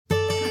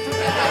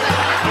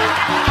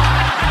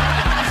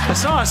I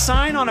saw a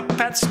sign on a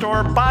pet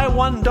store, buy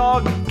one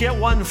dog, get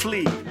one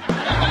flea.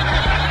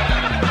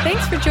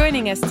 Thanks for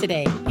joining us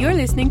today. You're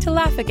listening to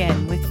Laugh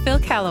Again with Phil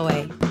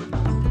Callaway.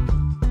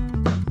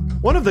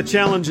 One of the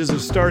challenges of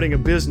starting a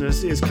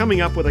business is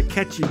coming up with a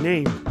catchy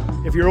name.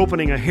 If you're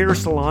opening a hair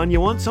salon, you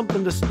want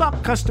something to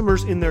stop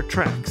customers in their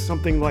tracks.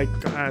 Something like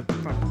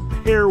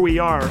Hair We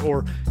Are,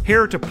 or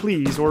Hair to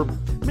Please, or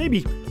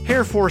maybe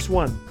Hair Force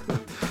One.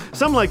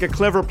 Some like a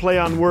clever play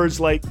on words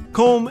like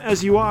Comb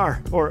As You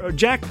Are, or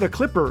Jack the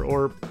Clipper,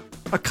 or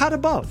A Cut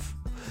Above.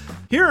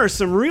 Here are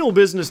some real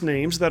business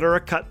names that are a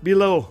cut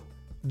below.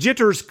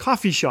 Jitters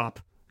Coffee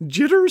Shop.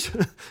 Jitters?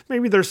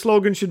 Maybe their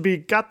slogan should be,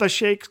 got the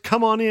shakes,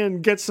 come on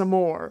in, get some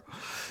more.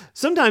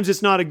 Sometimes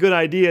it's not a good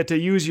idea to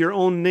use your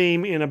own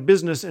name in a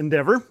business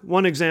endeavor.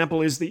 One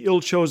example is the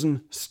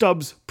ill-chosen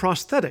Stubbs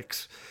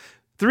Prosthetics.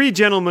 3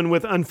 gentlemen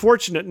with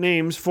unfortunate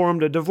names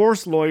formed a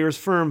divorce lawyer's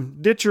firm,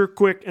 Ditcher,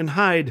 Quick, and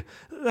Hyde.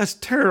 That's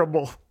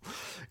terrible.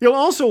 You'll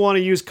also want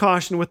to use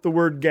caution with the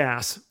word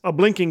gas. A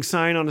blinking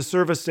sign on a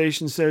service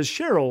station says,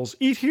 Cheryl's,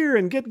 eat here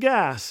and get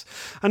gas.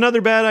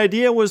 Another bad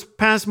idea was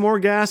pass more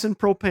gas and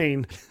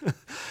propane.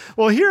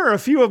 Well, here are a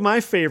few of my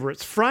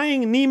favorites.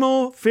 Frying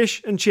Nemo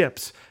Fish and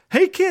Chips.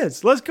 Hey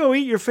kids, let's go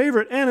eat your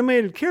favorite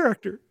animated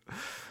character.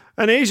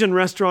 An Asian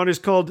restaurant is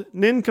called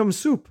Ninkum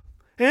Soup.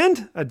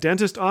 And a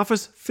dentist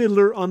office,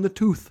 Fiddler on the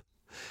Tooth.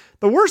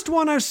 The worst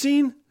one I've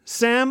seen,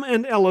 Sam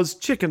and Ella's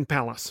Chicken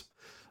Palace.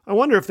 I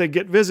wonder if they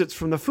get visits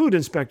from the food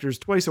inspectors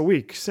twice a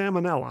week.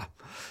 Salmonella.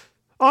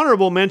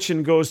 Honorable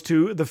mention goes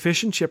to the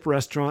fish and chip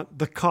restaurant,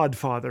 The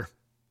Codfather.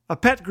 A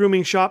pet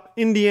grooming shop,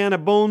 Indiana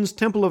Bones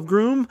Temple of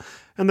Groom.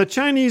 And the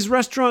Chinese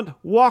restaurant,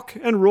 Walk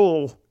and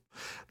Roll.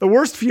 The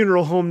worst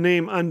funeral home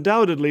name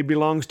undoubtedly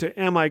belongs to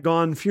Am I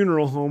Gone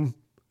Funeral Home.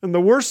 And the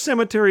worst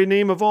cemetery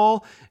name of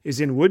all is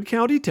in Wood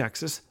County,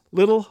 Texas,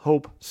 Little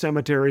Hope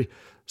Cemetery.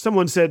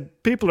 Someone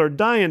said, people are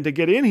dying to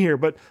get in here,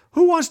 but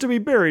who wants to be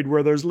buried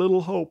where there's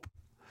little hope?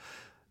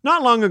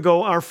 Not long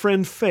ago, our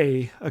friend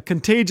Faye, a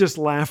contagious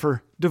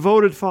laugher,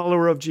 devoted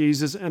follower of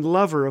Jesus and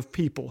lover of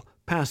people,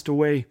 passed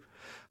away.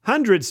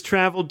 Hundreds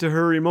traveled to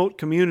her remote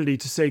community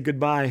to say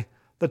goodbye.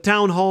 The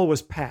town hall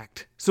was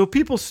packed, so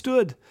people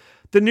stood.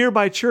 The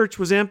nearby church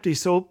was empty,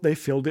 so they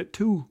filled it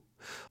too.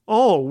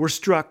 All were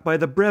struck by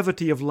the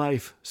brevity of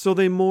life, so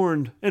they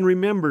mourned and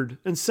remembered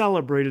and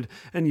celebrated,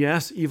 and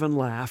yes, even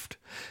laughed.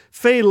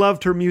 Faye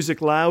loved her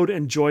music loud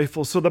and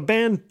joyful, so the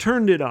band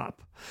turned it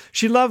up.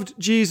 She loved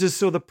Jesus,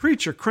 so the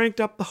preacher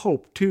cranked up the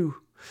hope, too.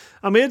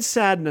 Amid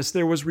sadness,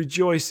 there was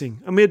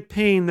rejoicing. Amid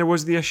pain, there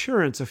was the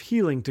assurance of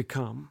healing to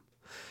come.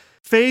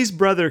 Faye's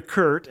brother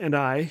Kurt and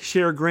I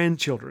share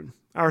grandchildren.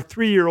 Our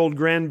 3-year-old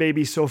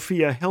grandbaby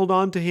Sophia held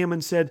on to him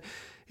and said,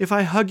 "If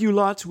I hug you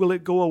lots, will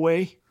it go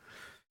away?"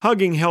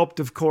 Hugging helped,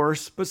 of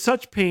course, but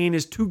such pain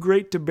is too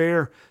great to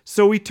bear,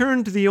 so we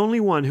turned to the only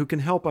one who can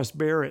help us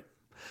bear it.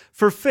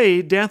 For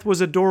Faye, death was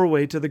a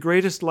doorway to the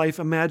greatest life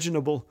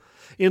imaginable.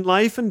 In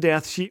life and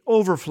death, she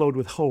overflowed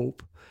with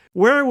hope.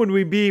 Where would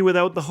we be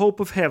without the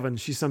hope of heaven,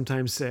 she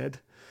sometimes said.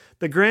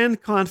 The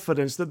grand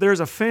confidence that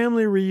there's a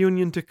family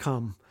reunion to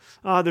come.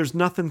 There's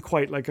nothing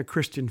quite like a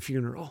Christian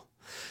funeral.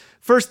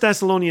 1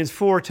 Thessalonians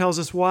 4 tells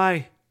us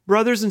why.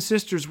 Brothers and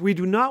sisters, we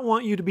do not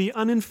want you to be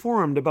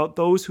uninformed about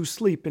those who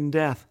sleep in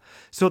death,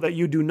 so that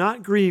you do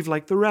not grieve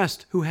like the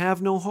rest who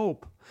have no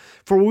hope.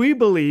 For we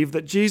believe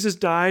that Jesus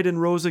died and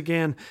rose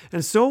again,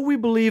 and so we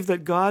believe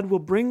that God will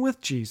bring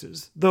with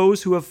Jesus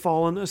those who have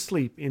fallen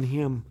asleep in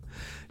him.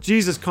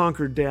 Jesus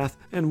conquered death,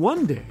 and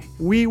one day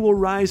we will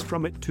rise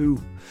from it too.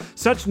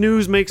 Such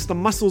news makes the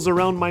muscles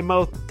around my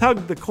mouth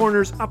tug the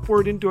corners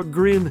upward into a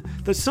grin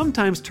that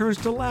sometimes turns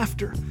to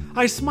laughter.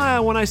 I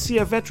smile when I see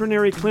a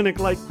veterinary clinic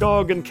like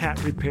Dog and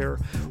Cat Repair,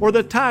 or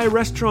the Thai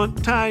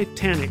restaurant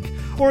Titanic,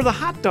 or the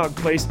hot dog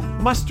place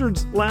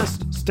Mustard's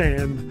Last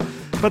Stand.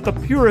 But the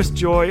purest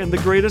joy and the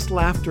greatest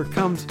laughter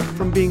comes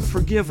from being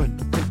forgiven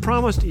and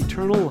promised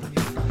eternal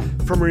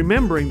life, from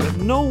remembering that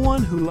no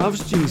one who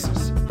loves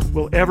Jesus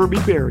will ever be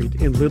buried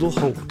in Little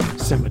Hope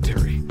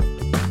Cemetery.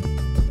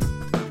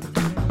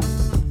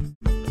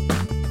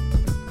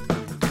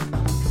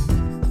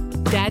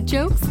 Dad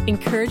jokes,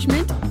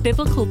 encouragement,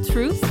 biblical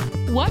truth.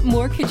 What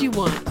more could you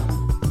want?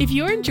 If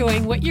you're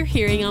enjoying what you're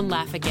hearing on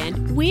Laugh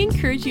Again, we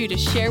encourage you to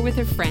share with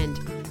a friend.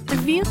 The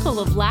vehicle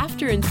of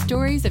laughter and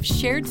stories of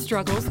shared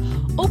struggles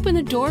open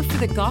the door for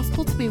the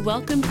gospel to be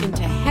welcomed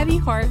into heavy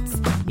hearts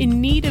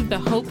in need of the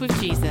hope of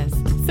Jesus.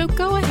 So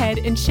go ahead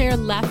and share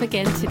Laugh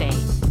Again today.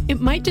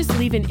 It might just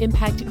leave an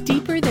impact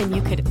deeper than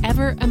you could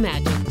ever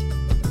imagine.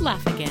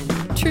 Laugh Again.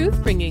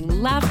 Truth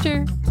bringing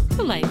laughter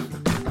to life.